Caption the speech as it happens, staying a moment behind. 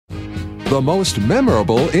The most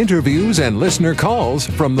memorable interviews and listener calls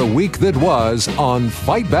from the week that was on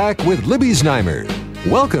Fight Back with Libby Znaimer.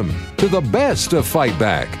 Welcome to the best of Fight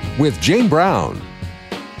Back with Jane Brown.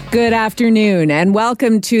 Good afternoon and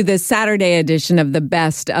welcome to the Saturday edition of the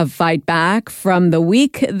Best of Fight Back from the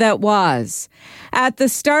week that was. At the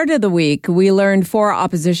start of the week, we learned 4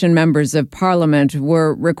 opposition members of Parliament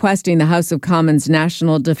were requesting the House of Commons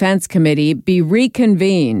National Defence Committee be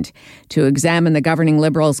reconvened to examine the governing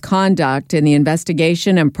Liberals' conduct in the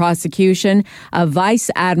investigation and prosecution of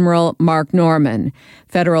Vice Admiral Mark Norman.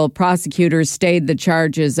 Federal prosecutors stayed the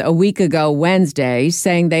charges a week ago Wednesday,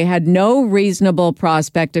 saying they had no reasonable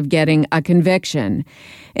prospect of getting a conviction.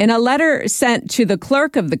 In a letter sent to the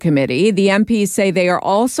clerk of the committee, the MPs say they are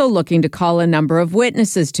also looking to call a number of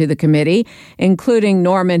witnesses to the committee, including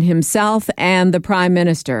Norman himself and the Prime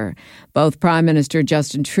Minister. Both Prime Minister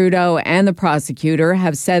Justin Trudeau and the prosecutor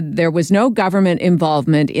have said there was no government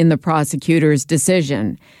involvement in the prosecutor's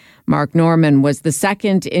decision. Mark Norman was the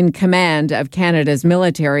second in command of Canada's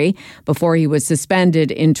military before he was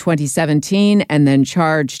suspended in 2017 and then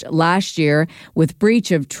charged last year with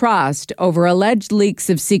breach of trust over alleged leaks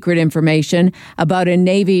of secret information about a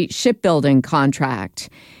Navy shipbuilding contract.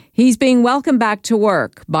 He's being welcomed back to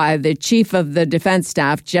work by the Chief of the Defence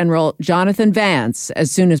Staff, General Jonathan Vance,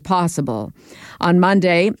 as soon as possible. On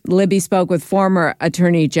Monday, Libby spoke with former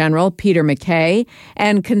Attorney General Peter MacKay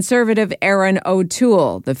and Conservative Erin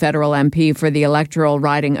O'Toole, the federal MP for the electoral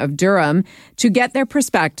riding of Durham, to get their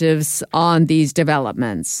perspectives on these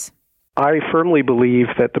developments. I firmly believe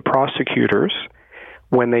that the prosecutors,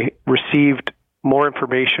 when they received more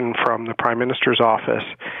information from the Prime Minister's office,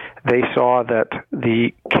 they saw that the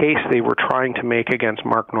case they were trying to make against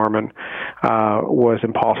Mark Norman was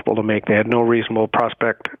impossible to make. They had no reasonable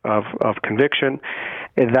prospect of conviction.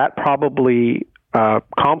 And that probably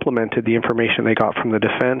complemented the information they got from the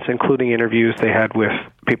defense, including interviews they had with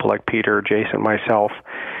people like Peter, Jason, myself,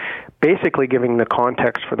 basically giving the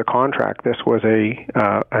context for the contract. This was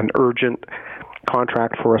an urgent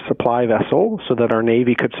contract for a supply vessel so that our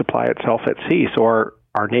Navy could supply itself at sea. So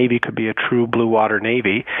our Navy could be a true blue water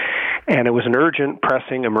Navy. And it was an urgent,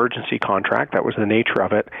 pressing emergency contract. That was the nature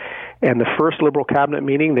of it. And the first Liberal cabinet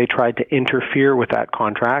meeting, they tried to interfere with that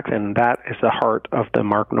contract, and that is the heart of the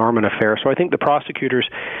Mark Norman affair. So I think the prosecutors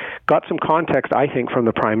got some context, I think, from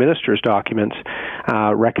the Prime Minister's documents,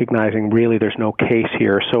 recognizing really there's no case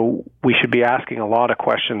here. So we should be asking a lot of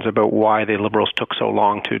questions about why the Liberals took so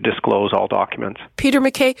long to disclose all documents. Peter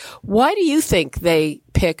MacKay, why do you think they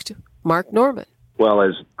picked Mark Norman? Well,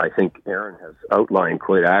 as I think Erin has outlined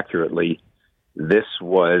quite accurately, this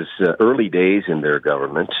was early days in their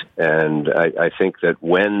government, and I think that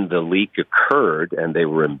when the leak occurred and they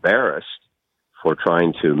were embarrassed for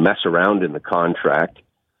trying to mess around in the contract,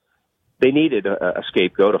 they needed a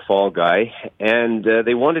scapegoat, a fall guy, and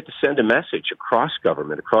they wanted to send a message across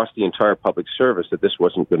government, across the entire public service, that this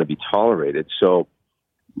wasn't going to be tolerated. So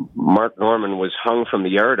Mark Norman was hung from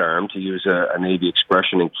the yardarm, to use a Navy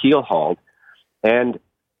expression, and keel-hauled. And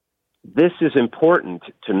this is important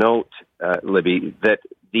to note, Libby, that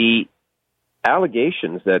the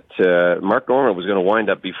allegations that Mark Norman was going to wind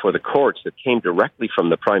up before the courts that came directly from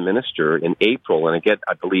the Prime Minister in April and again,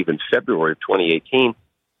 I believe, in February of 2018,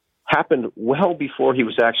 happened well before he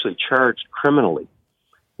was actually charged criminally,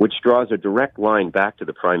 which draws a direct line back to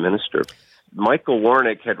the Prime Minister. Michael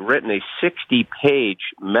Warnick had written a 60-page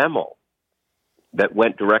memo that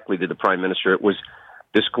went directly to the Prime Minister. It was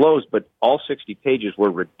disclosed, but all 60 pages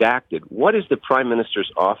were redacted. What is the Prime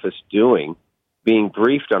Minister's office doing being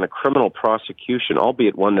briefed on a criminal prosecution,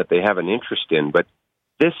 albeit one that they have an interest in? But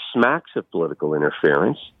this smacks of political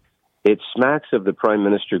interference. It smacks of the Prime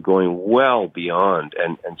Minister going well beyond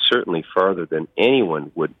and certainly farther than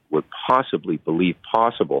anyone would possibly believe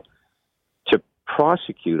possible to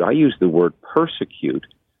prosecute, I use the word persecute,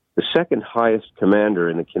 the second highest commander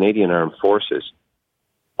in the Canadian Armed Forces.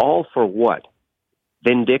 All for what?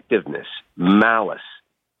 Vindictiveness, malice,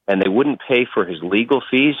 and they wouldn't pay for his legal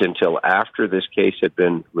fees until after this case had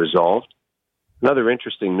been resolved. Another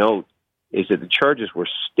interesting note is that the charges were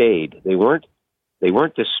stayed. They weren't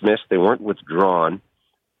dismissed. They weren't withdrawn.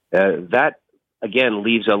 That, again,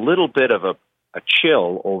 leaves a little bit of a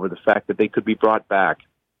chill over the fact that they could be brought back.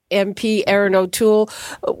 MP Erin O'Toole,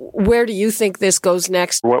 where do you think this goes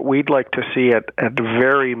next? What we'd like to see at the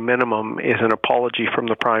very minimum is an apology from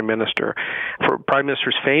the Prime Minister. Prime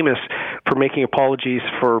Minister's famous for making apologies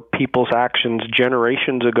for people's actions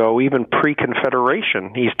generations ago, even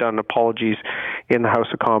pre-Confederation. He's done apologies in the House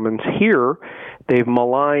of Commons. Here, they've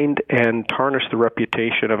maligned and tarnished the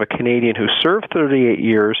reputation of a Canadian who served 38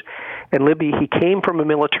 years And Libby, he came from a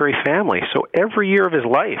military family, so every year of his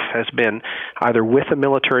life has been either with a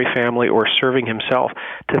military family or serving himself.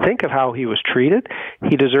 To think of how he was treated,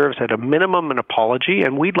 he deserves at a minimum an apology,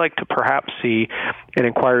 and we'd like to perhaps see an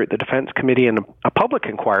inquiry at the Defense Committee and a public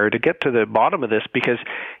inquiry to get to the bottom of this, because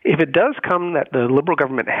if it does come that the Liberal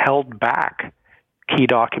government held back key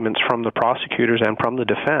documents from the prosecutors and from the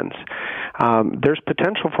defense, there's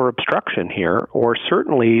potential for obstruction here, or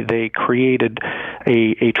certainly they created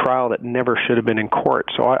a trial that never should have been in court.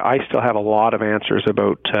 So I still have a lot of answers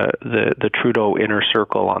about the Trudeau inner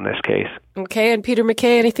circle on this case. Okay, and Peter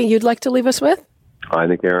MacKay, anything you'd like to leave us with? I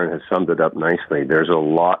think Erin has summed it up nicely. There's a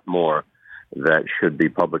lot more that should be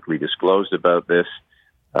publicly disclosed about this.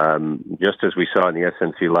 Just as we saw in the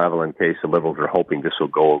SNC-Lavalin case, the Liberals are hoping this will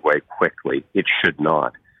go away quickly. It should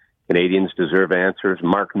not. Canadians deserve answers.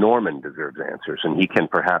 Mark Norman deserves answers, and he can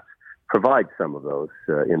perhaps provide some of those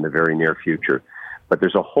in the very near future. But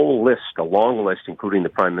there's a whole list, a long list, including the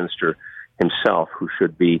Prime Minister himself, who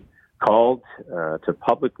should be called to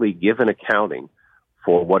publicly give an accounting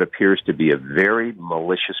for what appears to be a very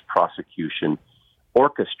malicious prosecution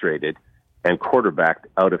orchestrated and quarterbacked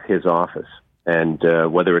out of his office. And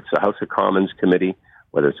whether it's a House of Commons committee,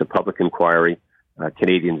 whether it's a public inquiry,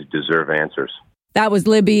 Canadians deserve answers. That was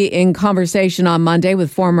Libby in conversation on Monday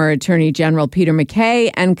with former Attorney General Peter MacKay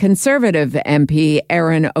and Conservative MP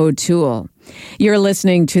Erin O'Toole. You're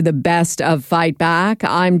listening to the Best of Fight Back.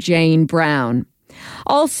 I'm Jane Brown.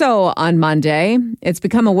 Also on Monday, it's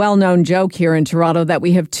become a well-known joke here in Toronto that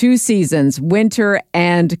we have two seasons, winter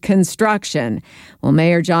and construction. Well,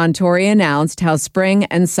 Mayor John Tory announced how spring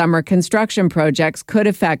and summer construction projects could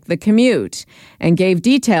affect the commute and gave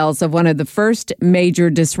details of one of the first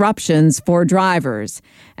major disruptions for drivers.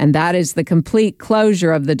 And that is the complete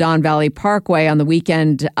closure of the Don Valley Parkway on the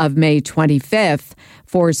weekend of May 25th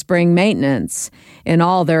for spring maintenance. In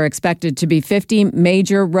all, there are expected to be 50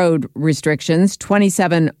 major road restrictions,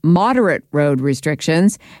 27 moderate road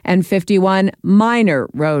restrictions, and 51 minor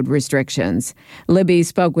road restrictions. Libby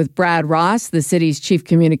spoke with Brad Ross, the city's chief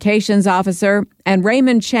communications officer, and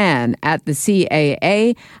Raymond Chan at the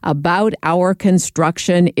CAA about our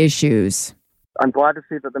construction issues. I'm glad to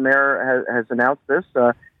see that the mayor has announced this.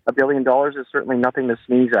 $1 billion is certainly nothing to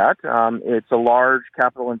sneeze at. It's a large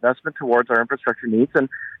capital investment towards our infrastructure needs, and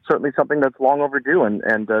certainly something that's long overdue. And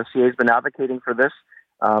CA has been advocating for this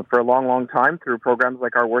for a long, long time through programs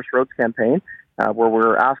like our Worst Roads campaign, where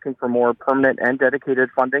we're asking for more permanent and dedicated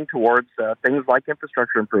funding towards things like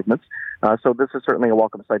infrastructure improvements. So this is certainly a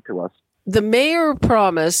welcome sight to us. The mayor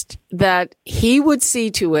promised that he would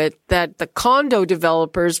see to it that the condo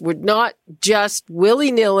developers would not just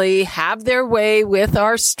willy-nilly have their way with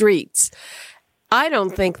our streets. I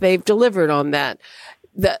don't think they've delivered on that.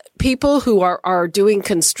 The people who are doing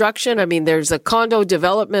construction, I mean, there's a condo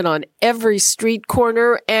development on every street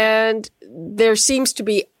corner, and there seems to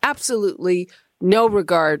be absolutely no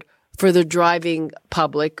regard for the driving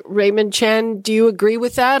public. Raymond Chan, do you agree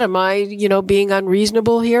with that? Am I, being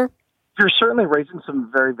unreasonable here? You're certainly raising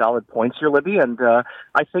some very valid points here, Libby, and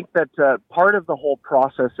I think that part of the whole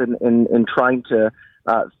process in trying to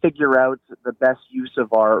figure out the best use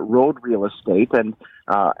of our road real estate and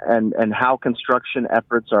how construction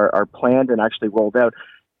efforts are planned and actually rolled out.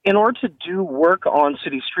 In order to do work on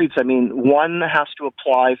city streets, I mean, one has to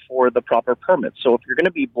apply for the proper permits. So if you're going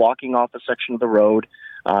to be blocking off a section of the road,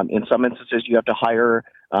 in some instances you have to hire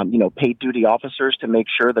paid duty officers to make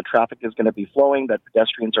sure the traffic is going to be flowing, that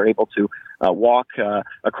pedestrians are able to walk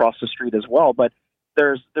across the street as well. But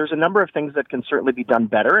there's a number of things that can certainly be done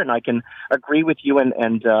better, and I can agree with you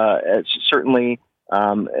and certainly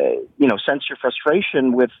sense your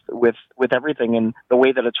frustration with everything and the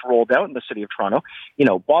way that it's rolled out in the city of Toronto.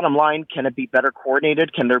 Bottom line, can it be better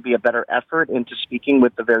coordinated? Can there be a better effort into speaking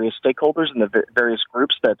with the various stakeholders and the various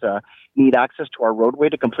groups that need access to our roadway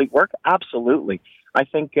to complete work? Absolutely. I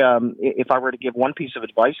think if I were to give one piece of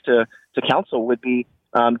advice to council would be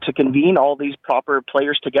to convene all these proper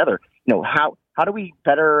players together. How do we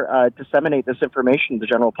better disseminate this information to the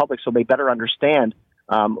general public so they better understand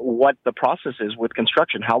what the process is with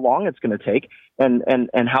construction, how long it's going to take, and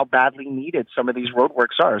how badly needed some of these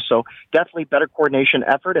roadworks are. So definitely better coordination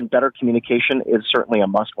effort and better communication is certainly a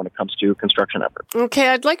must when it comes to construction efforts. Okay,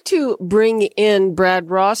 I'd like to bring in Brad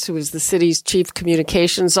Ross, who is the city's chief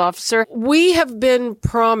communications officer. We have been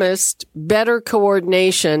promised better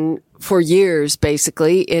coordination for years,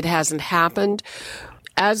 basically. It hasn't happened.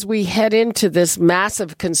 As we head into this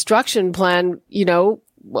massive construction plan,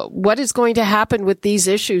 what is going to happen with these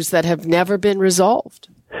issues that have never been resolved?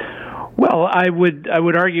 Well, I would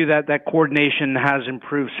argue that coordination has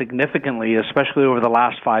improved significantly, especially over the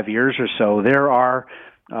last 5 years or so. There are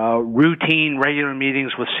routine, regular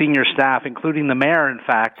meetings with senior staff, including the mayor, in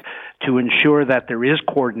fact, to ensure that there is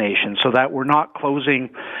coordination, so that we're not closing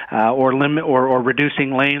or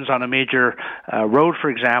reducing lanes on a major road, for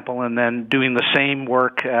example, and then doing the same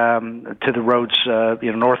work to the roads,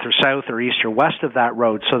 north or south or east or west of that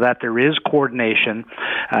road, so that there is coordination,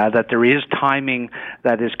 that there is timing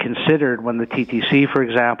that is considered when the TTC, for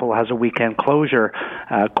example, has a weekend closure,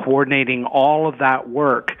 coordinating all of that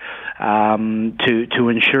work to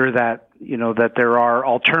ensure that that there are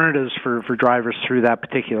alternatives for drivers through that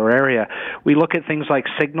particular area. We look at things like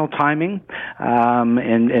signal timing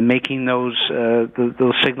and making those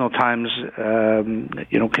signal times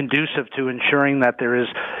conducive to ensuring that there is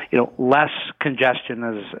less congestion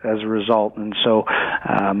as a result. And so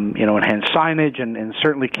enhanced signage and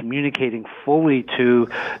certainly communicating fully to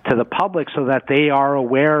the public so that they are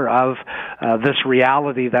aware of this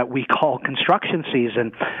reality that we call construction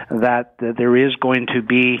season, that there is going to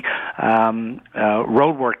be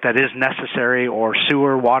road work that is necessary, or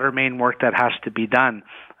sewer, water main work that has to be done.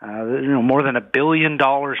 More than $1 billion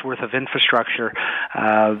worth of infrastructure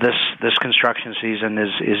this construction season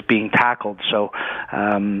is being tackled. So,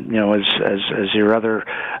 as your other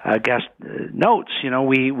guest notes,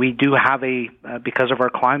 we do have because of our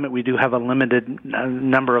climate, we do have a limited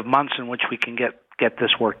number of months in which we can get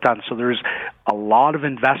this work done. So there's a lot of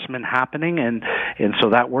investment happening, and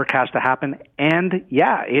so that work has to happen. And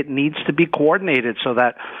it needs to be coordinated so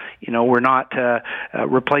that we're not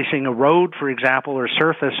replacing a road, for example, or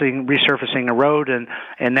resurfacing a road, and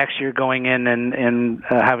next year going in and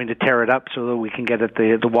having to tear it up so that we can get at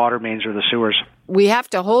the water mains or the sewers. We have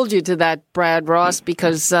to hold you to that, Brad Ross,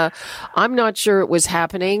 because I'm not sure it was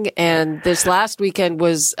happening, and this last weekend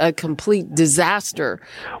was a complete disaster.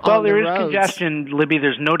 Well, there is congestion, Libby.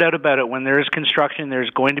 There's no doubt about it. When there is construction, there's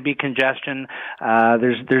going to be congestion.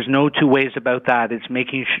 There's no two ways about that. It's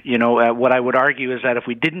making what I would argue is that if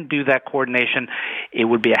we didn't do that coordination, it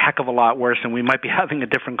would be a heck of a lot worse, and we might be having a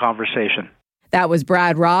different conversation. That was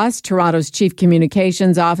Brad Ross, Toronto's Chief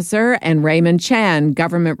Communications Officer, and Raymond Chan,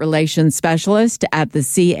 Government Relations Specialist at the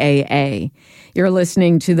CAA. You're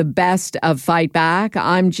listening to the best of Fight Back.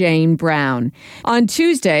 I'm Jane Brown. On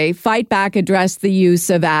Tuesday, Fight Back addressed the use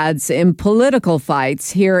of ads in political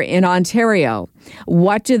fights here in Ontario.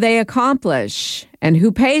 What do they accomplish, and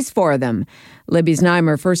who pays for them? Libby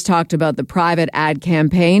Znaimer first talked about the private ad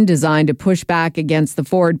campaign designed to push back against the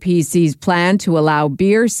Ford PC's plan to allow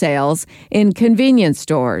beer sales in convenience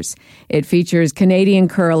stores. It features Canadian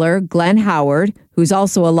curler Glen Howard, who's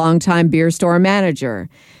also a longtime beer store manager.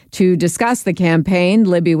 To discuss the campaign,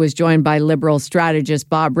 Libby was joined by Liberal strategist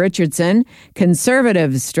Bob Richardson,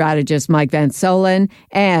 Conservative strategist Mike Van Soelen,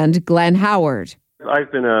 and Glen Howard.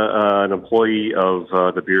 I've been an employee of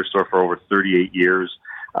the beer store for over 38 years.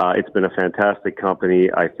 It's been a fantastic company.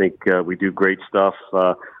 I think we do great stuff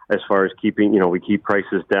as far as keeping, we keep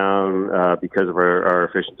prices down because of our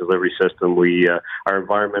efficient delivery system. Our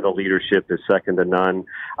environmental leadership is second to none.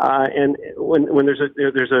 And when there's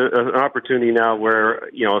an opportunity now where,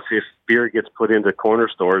 if beer gets put into corner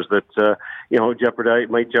stores that,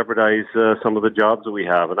 might jeopardize some of the jobs that we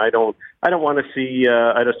have. And I just don't want to see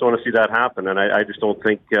that happen. And I just don't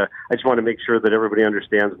think, I just want to make sure that everybody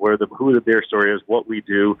understands who the beer store is, what we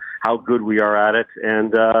do, how good we are at it.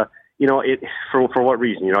 And, for what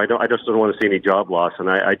reason? I just don't want to see any job loss, and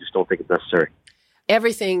I just don't think it's necessary.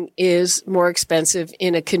 Everything is more expensive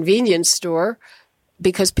in a convenience store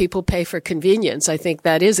because people pay for convenience. I think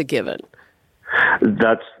that is a given.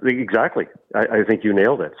 That's exactly. I think you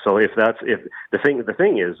nailed it. So if the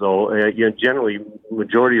thing is though, generally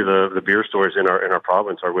majority of the beer stores in our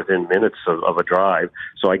province are within minutes of a drive.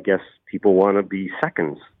 So I guess people want to be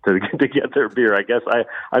seconds to get their beer. I guess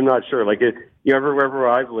I'm not sure. Wherever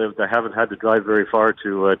I've lived, I haven't had to drive very far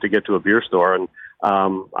to get to a beer store. And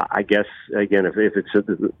I guess again, if it's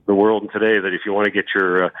the world today, that if you want to get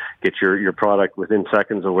your product within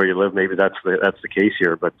seconds of where you live, maybe that's the case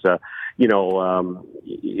here. But it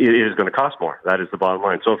is going to cost more. That is the bottom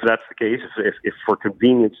line. So if that's the case, if for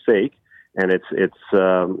convenience sake, and it's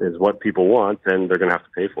is what people want, then they're going to have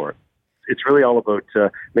to pay for it. It's really all about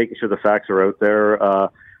making sure the facts are out there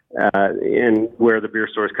and where the beer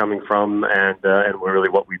store is coming from and really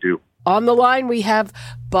what we do. On the line, we have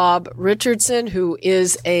Bob Richardson, who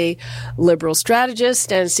is a Liberal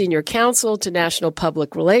strategist and senior counsel to National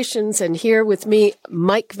Public Relations. And here with me,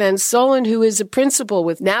 Mike Van Soelen, who is a principal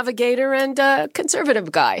with Navigator and a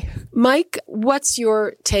Conservative guy. Mike, what's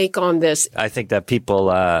your take on this? I think that people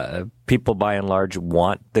by and large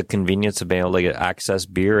want the convenience of being able to access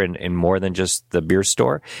beer in more than just the beer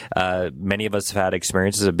store. Many of us have had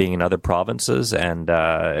experiences of being in other provinces and,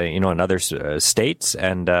 in other states,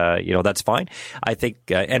 and, that's fine. I think,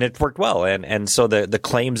 and it worked well. And so the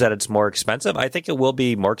claims that it's more expensive, I think it will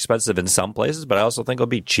be more expensive in some places, but I also think it'll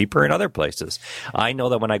be cheaper in other places. I know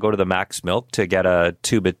that when I go to the Max Milk to get a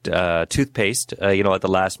tube of toothpaste, at the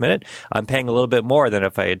last minute, I'm paying a little bit more than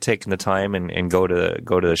if I had taken the time and go to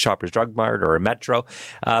the Shoppers Drug Mart or a Metro.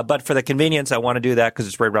 But for the convenience, I want to do that because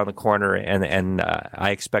it's right around the corner, and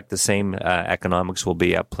I expect the same economics will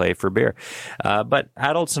be at play for beer. But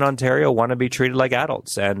adults in Ontario want to be treated like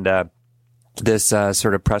adults, and this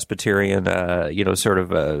sort of Presbyterian,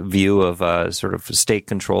 view of sort of state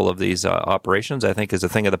control of these operations, I think, is a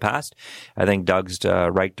thing of the past. I think Doug's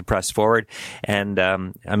right to press forward. And,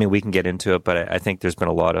 we can get into it, but I think there's been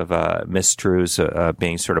a lot of mistruths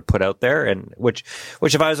being sort of put out there, and which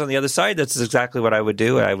if I was on the other side, that's exactly what I would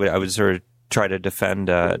do. I would sort of try to defend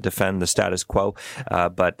the status quo,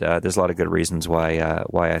 but there's a lot of good reasons why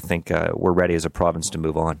I think we're ready as a province to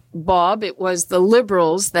move on. Bob, it was the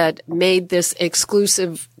Liberals that made this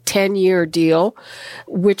exclusive 10-year deal,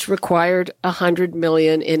 which required $100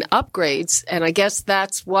 million in upgrades, and I guess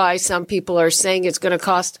that's why some people are saying it's going to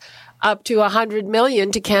cost up to $100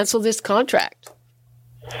 million to cancel this contract.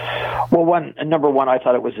 Well, number one, I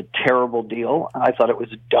thought it was a terrible deal. I thought it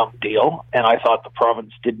was a dumb deal, and I thought the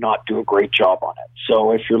province did not do a great job on it.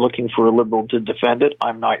 So if you're looking for a Liberal to defend it,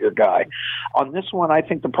 I'm not your guy. On this one, I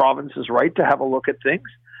think the province is right to have a look at things.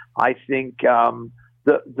 I think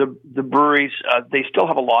the breweries, they still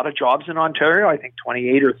have a lot of jobs in Ontario, I think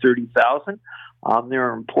 28 or 30,000.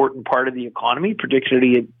 They're an important part of the economy,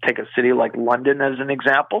 particularly take a city like London as an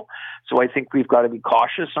example. So I think we've got to be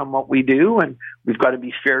cautious on what we do, and we've got to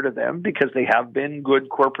be fair to them because they have been good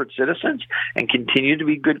corporate citizens and continue to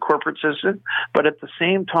be good corporate citizens. But at the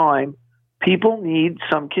same time, people need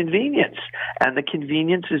some convenience, and the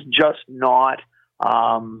convenience is just not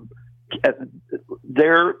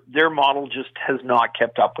their model just has not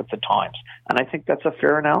kept up with the times. And I think that's a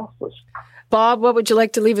fair analysis. Bob, what would you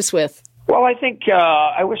like to leave us with? Well, I think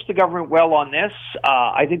I wish the government well on this.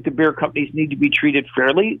 I think the beer companies need to be treated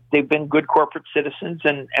fairly. They've been good corporate citizens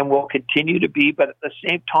and will continue to be. But at the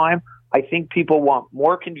same time, I think people want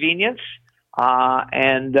more convenience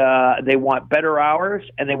and they want better hours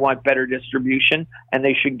and they want better distribution, and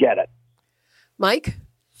they should get it. Mike?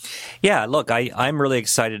 Yeah, look, I'm really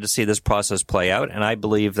excited to see this process play out, and I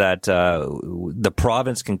believe that the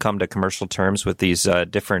province can come to commercial terms with these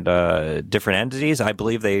different entities. I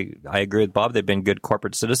agree with Bob. They've been good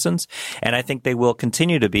corporate citizens, and I think they will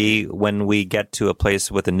continue to be when we get to a place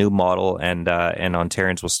with a new model, and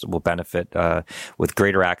Ontarians will benefit with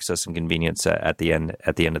greater access and convenience at the end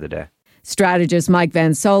of the day. Strategist Mike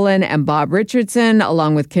Van Soelen and Bob Richardson,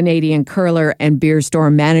 along with Canadian curler and beer store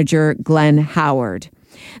manager Glen Howard.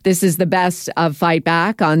 This is the best of Fight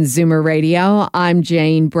Back on Zoomer Radio. I'm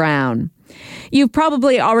Jane Brown. You've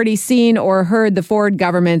probably already seen or heard the Ford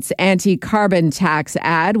government's anti-carbon tax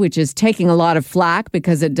ad, which is taking a lot of flack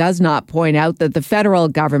because it does not point out that the federal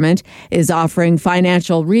government is offering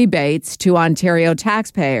financial rebates to Ontario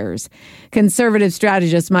taxpayers. Conservative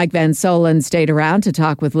strategist Mike Van Soelen stayed around to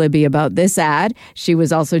talk with Libby about this ad. She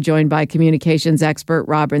was also joined by communications expert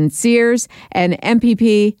Robin Sears and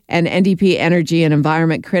MPP and NDP energy and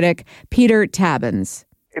environment critic Peter Tabuns.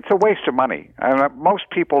 It's a waste of money. And most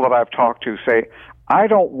people that I've talked to say, I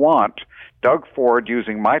don't want Doug Ford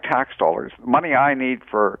using my tax dollars, the money I need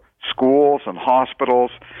for schools and hospitals,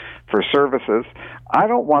 for services. I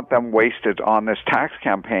don't want them wasted on this tax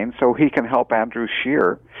campaign so he can help Andrew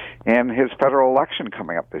Scheer in his federal election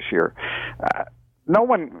coming up this year. No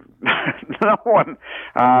one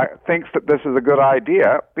thinks that this is a good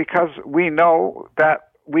idea because we know that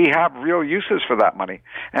we have real uses for that money.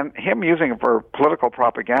 And him using it for political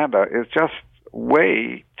propaganda is just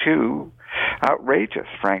way too outrageous,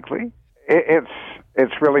 frankly.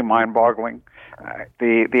 It's really mind-boggling.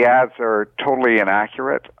 The ads are totally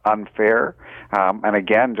inaccurate, unfair, and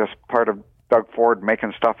again, just part of Doug Ford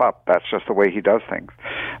making stuff up. That's just the way he does things.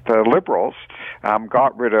 The Liberals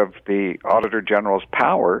got rid of the Auditor General's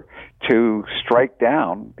power to strike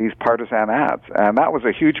down these partisan ads, and that was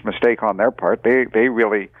a huge mistake on their part. They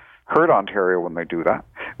really hurt Ontario when they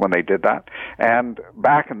did that. And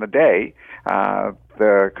back in the day,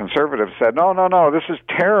 the Conservatives said, no, this is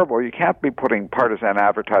terrible. You can't be putting partisan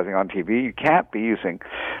advertising on TV. You can't be using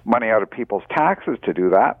money out of people's taxes to do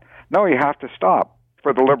that. No, you have to stop.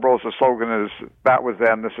 for the Liberals, the slogan is, that was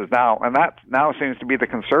then, this is now. And that now seems to be the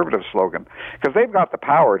Conservative slogan, because they've got the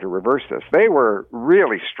power to reverse this. They were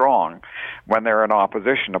really strong when they're in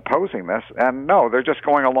opposition opposing this. And no, they're just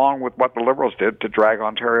going along with what the Liberals did to drag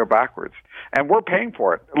Ontario backwards. And we're paying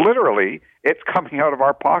for it. Literally, it's coming out of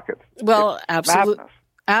our pockets. Well, absolutely.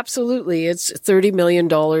 Absolutely. It's $30 million,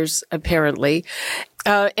 apparently.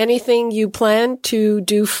 Anything you plan to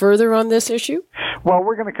do further on this issue? Well,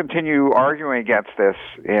 we're going to continue arguing against this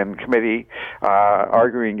in committee,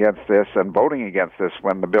 arguing against this and voting against this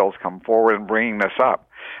when the bills come forward and bringing this up.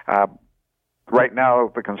 Right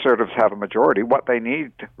now, the Conservatives have a majority. What they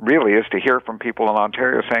need really is to hear from people in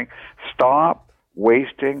Ontario saying, stop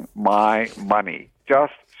wasting my money.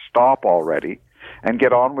 Just stop already and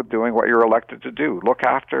get on with doing what you're elected to do. Look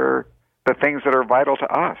after the things that are vital to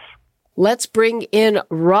us. Let's bring in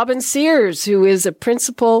Robin Sears, who is a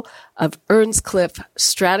principal of Earnscliffe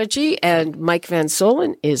Strategy, and Mike Van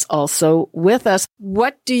Soelen is also with us.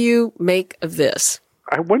 What do you make of this?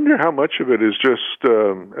 I wonder how much of it is just,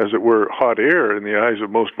 as it were, hot air in the eyes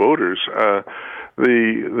of most voters.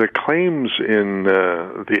 The claims in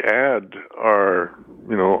the ad are,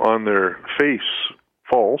 on their face,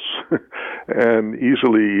 false and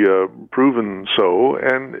easily proven so.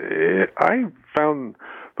 And I found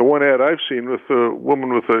the one ad I've seen with a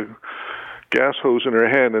woman with a gas hose in her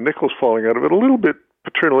hand and nickels falling out of it a little bit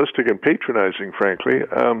paternalistic and patronizing, frankly.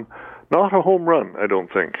 Not a home run, I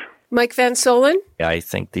don't think. Mike Van Soelen? I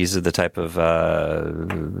think these are the type of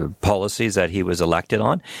policies that he was elected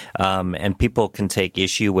on. And people can take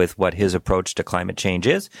issue with what his approach to climate change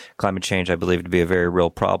is. Climate change, I believe, to be a very real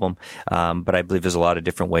problem. But I believe there's a lot of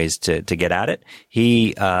different ways to get at it.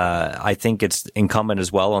 I think it's incumbent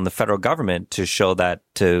as well on the federal government to show that,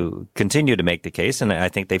 to continue to make the case. And I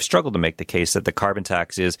think they've struggled to make the case that the carbon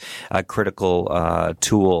tax is a critical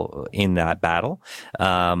tool in that battle.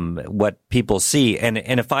 What people see, and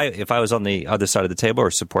if I was on the other side of the table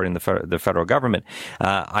or supporting the federal government,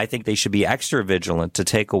 I think they should be extra vigilant to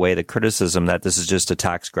take away the criticism that this is just a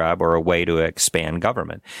tax grab or a way to expand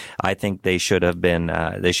government. I think they should have been,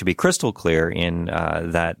 they should be crystal clear in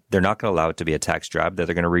that they're not going to allow it to be a tax grab, that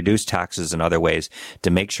they're going to reduce taxes in other ways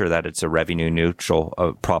to make sure that it's a revenue neutral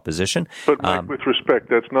proposition. But Mike, with respect,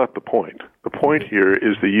 that's not the point. The point here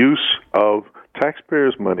is the use of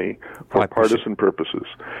taxpayers' money for partisan purposes.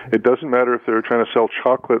 It doesn't matter if they were trying to sell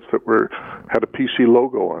chocolates that had a PC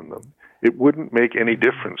logo on them. It wouldn't make any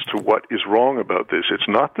difference to what is wrong about this. It's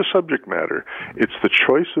not the subject matter. It's the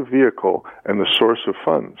choice of vehicle and the source of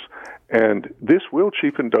funds. And this will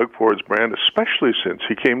cheapen Doug Ford's brand, especially since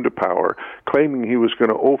he came to power claiming he was going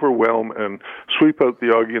to overwhelm and sweep out the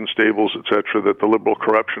Augean stables, etc., that the Liberal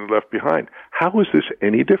corruption had left behind. How is this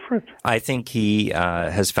any different? I think he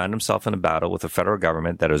has found himself in a battle with the federal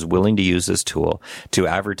government that is willing to use this tool to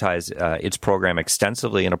advertise its program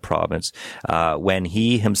extensively in a province when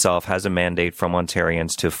he himself has a mandate from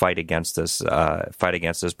Ontarians to fight against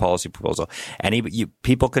this policy proposal. And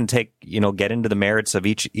people can get into the merits of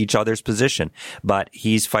each other's position, but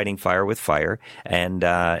he's fighting fire with fire, and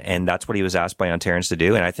that's what he was asked by Ontarians to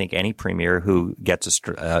do. And I think any premier who gets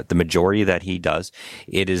the majority that he does,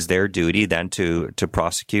 it is their duty then to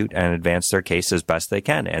prosecute and advance their case as best they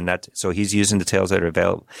can. And so he's using the tools that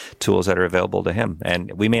are available to him.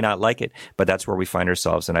 And we may not like it, but that's where we find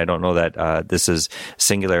ourselves. And I don't know that this is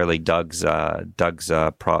singularly Doug's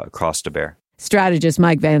cross to bear. Strategist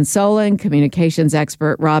Mike Van Soelen, communications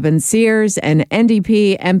expert Robin Sears, and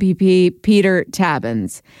NDP MPP Peter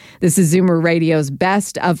Tabuns. This is Zoomer Radio's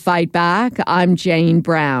Best of Fight Back. I'm Jane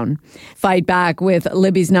Brown. Fight Back with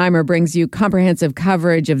Libby Znaimer brings you comprehensive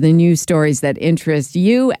coverage of the news stories that interest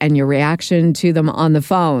you and your reaction to them on the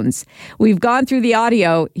phones. We've gone through the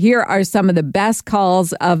audio. Here are some of the best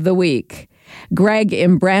calls of the week. Greg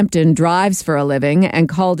in Brampton drives for a living and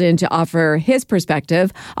called in to offer his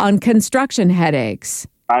perspective on construction headaches.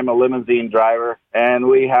 I'm a limousine driver, and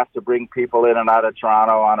we have to bring people in and out of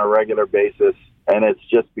Toronto on a regular basis, and it's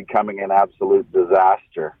just becoming an absolute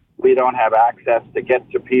disaster. We don't have access to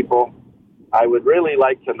get to people. I would really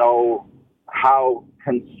like to know how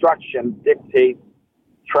construction dictates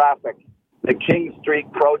traffic. The King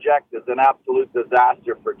Street project is an absolute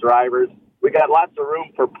disaster for drivers. We got lots of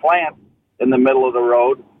room for plants in the middle of the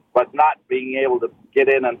road, but not being able to get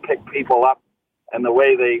in and pick people up. And the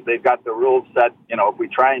way they've got the rules set, if we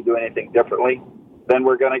try and do anything differently, then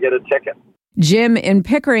we're going to get a ticket. Jim in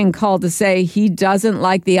Pickering called to say he doesn't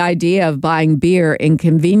like the idea of buying beer in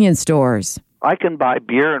convenience stores. I can buy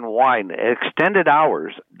beer and wine extended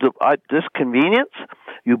hours. This convenience,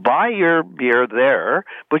 You buy your beer there,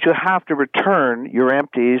 but you have to return your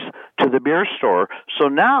empties to the beer store. So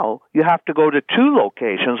now you have to go to 2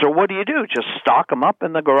 locations, or what do? Just stock them up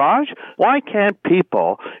in the garage? Why can't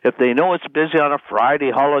people, if they know it's busy on a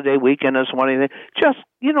Friday, holiday weekend or something, just,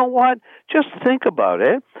 you know what, just think about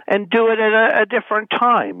it and do it at a different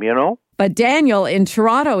time, you know? But Daniel in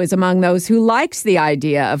Toronto is among those who likes the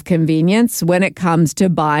idea of convenience when it comes to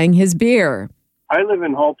buying his beer. I live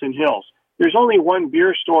in Halton Hills. There's only one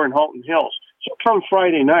beer store in Halton Hills. So come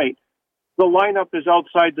Friday night, the lineup is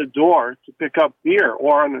outside the door to pick up beer.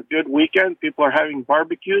 Or on a good weekend, people are having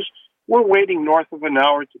barbecues. We're waiting north of an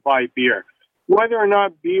hour to buy beer. Whether or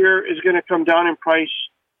not beer is going to come down in price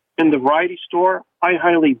in the variety store, I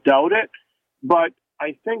highly doubt it. But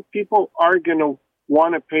I think people are going to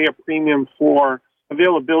want to pay a premium for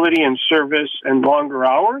availability and service and longer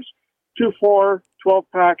hours. 2, 4,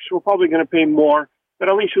 12-packs, we're probably going to pay more, but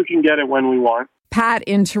at least we can get it when we want. Pat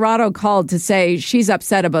in Toronto called to say she's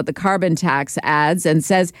upset about the carbon tax ads and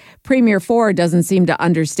says Premier Ford doesn't seem to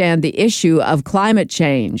understand the issue of climate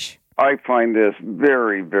change. I find this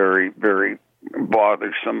very, very, very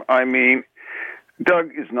bothersome. I mean,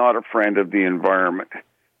 Doug is not a friend of the environment.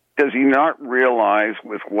 Does he not realize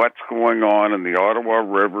with what's going on in the Ottawa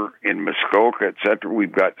River, in Muskoka, etc.,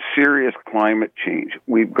 we've got serious climate change.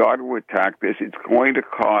 We've got to attack this. It's going to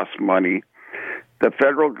cost money. The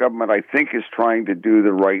federal government, I think, is trying to do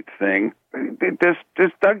the right thing. Does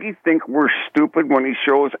Dougie think we're stupid when he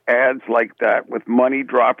shows ads like that with money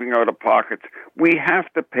dropping out of pockets? We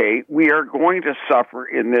have to pay. We are going to suffer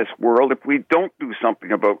in this world if we don't do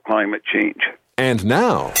something about climate change. And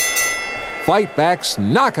now, Fight Back's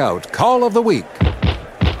Knockout Call of the Week.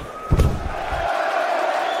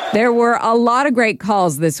 There were a lot of great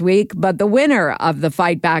calls this week, but the winner of the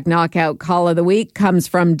Fight Back Knockout Call of the Week comes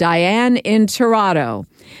from Diane in Toronto,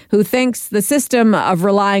 who thinks the system of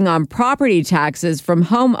relying on property taxes from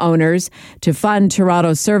homeowners to fund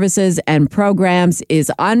Toronto services and programs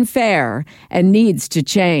is unfair and needs to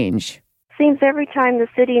change. Seems every time the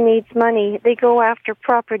city needs money, they go after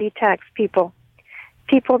property tax people.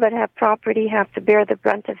 People that have property have to bear the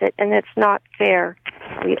brunt of it, and it's not fair.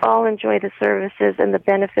 We all enjoy the services and the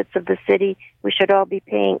benefits of the city. We should all be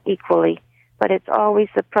paying equally. But it's always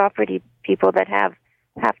the property people that have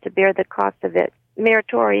to bear the cost of it. Mayor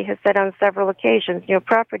Tory has said on several occasions,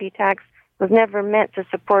 property tax was never meant to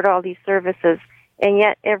support all these services. And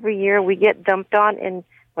yet every year we get dumped on, and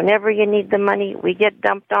whenever you need the money, we get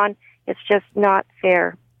dumped on. It's just not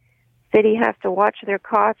fair. City has to watch their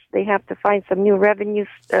costs. They have to find some new revenue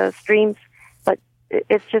streams. But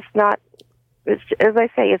it's just not, as I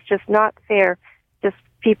say, it's just not fair. Just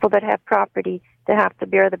people that have property to have to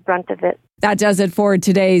bear the brunt of it. That does it for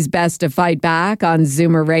today's Best of Fight Back on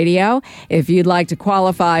Zoomer Radio. If you'd like to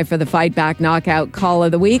qualify for the Fight Back Knockout Call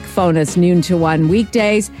of the Week, phone us noon to 1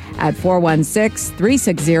 weekdays at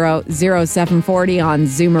 416-360-0740 on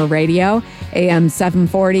Zoomer Radio, AM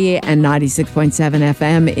 740 and 96.7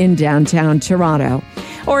 FM in downtown Toronto.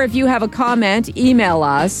 Or if you have a comment, email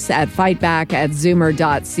us at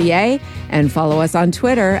fightback@zoomer.ca and follow us on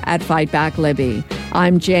Twitter at FightbackLibby.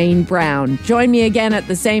 I'm Jane Brown. Join me again at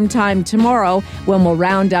the same time tomorrow when we'll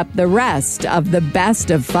round up the rest of the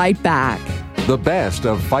Best of Fight Back. The Best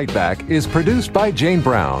of Fight Back is produced by Jane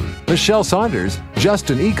Brown, Michelle Saunders,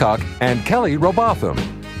 Justin Eacock, and Kelly Robotham.